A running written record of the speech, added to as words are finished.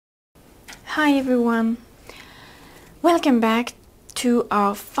Hi everyone! Welcome back to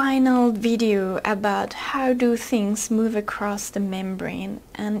our final video about how do things move across the membrane,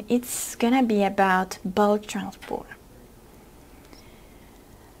 and it's gonna be about bulk transport.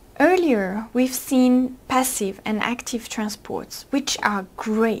 Earlier we've seen passive and active transports, which are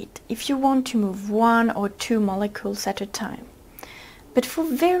great if you want to move one or two molecules at a time. But for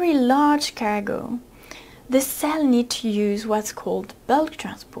very large cargo, the cell needs to use what's called bulk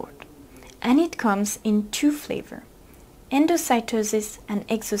transport. And it comes in two flavors, endocytosis and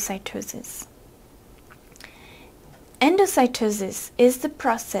exocytosis. Endocytosis is the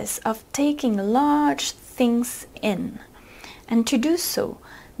process of taking large things in, and to do so,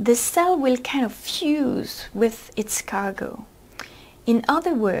 the cell will kind of fuse with its cargo. In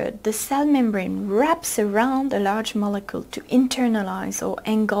other words, the cell membrane wraps around a large molecule to internalize or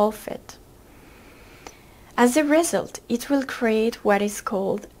engulf it. As a result, it will create what is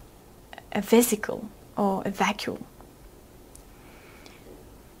called a vesicle or a vacuole.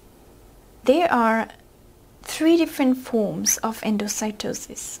 There are three different forms of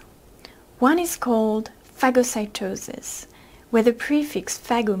endocytosis. One is called phagocytosis, where the prefix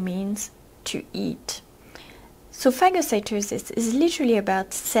phago means to eat. So phagocytosis is literally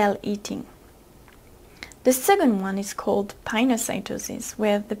about cell eating. The second one is called pinocytosis,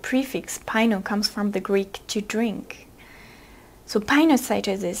 where the prefix pino comes from the Greek to drink. So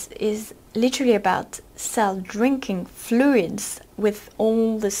pinocytosis is literally about cell drinking fluids with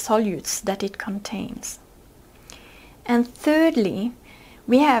all the solutes that it contains. And thirdly,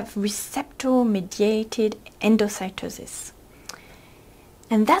 we have receptor-mediated endocytosis.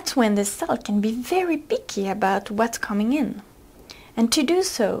 And that's when the cell can be very picky about what's coming in. And to do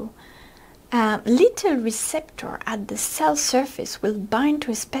so, a little receptor at the cell surface will bind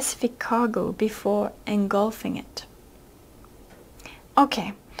to a specific cargo before engulfing it.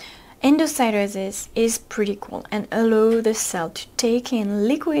 Okay, endocytosis is pretty cool and allows the cell to take in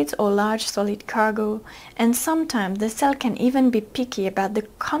liquids or large solid cargo, and sometimes the cell can even be picky about the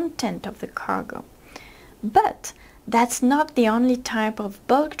content of the cargo. But that's not the only type of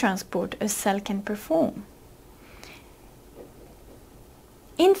bulk transport a cell can perform.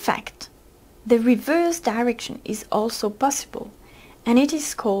 In fact, the reverse direction is also possible, and it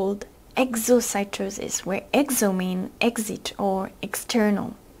is called exocytosis, where exo means exit or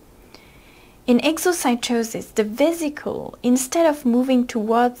external. In exocytosis, the vesicle, instead of moving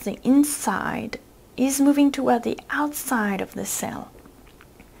towards the inside, is moving toward the outside of the cell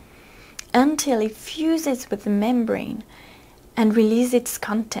until it fuses with the membrane and releases its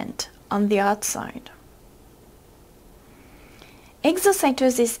content on the outside.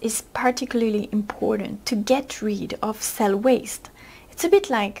 Exocytosis is particularly important to get rid of cell waste. It's a bit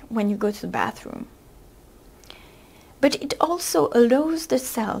like when you go to the bathroom. But it also allows the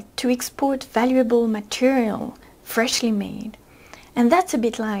cell to export valuable material freshly made. And that's a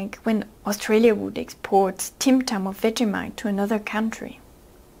bit like when Australia would export Tim Tam or Vegemite to another country.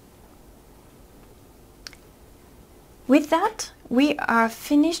 With that, we are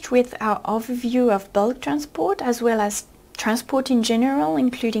finished with our overview of bulk transport as well as transport in general,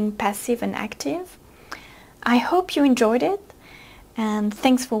 including passive and active. I hope you enjoyed it, and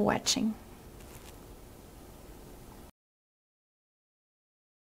thanks for watching.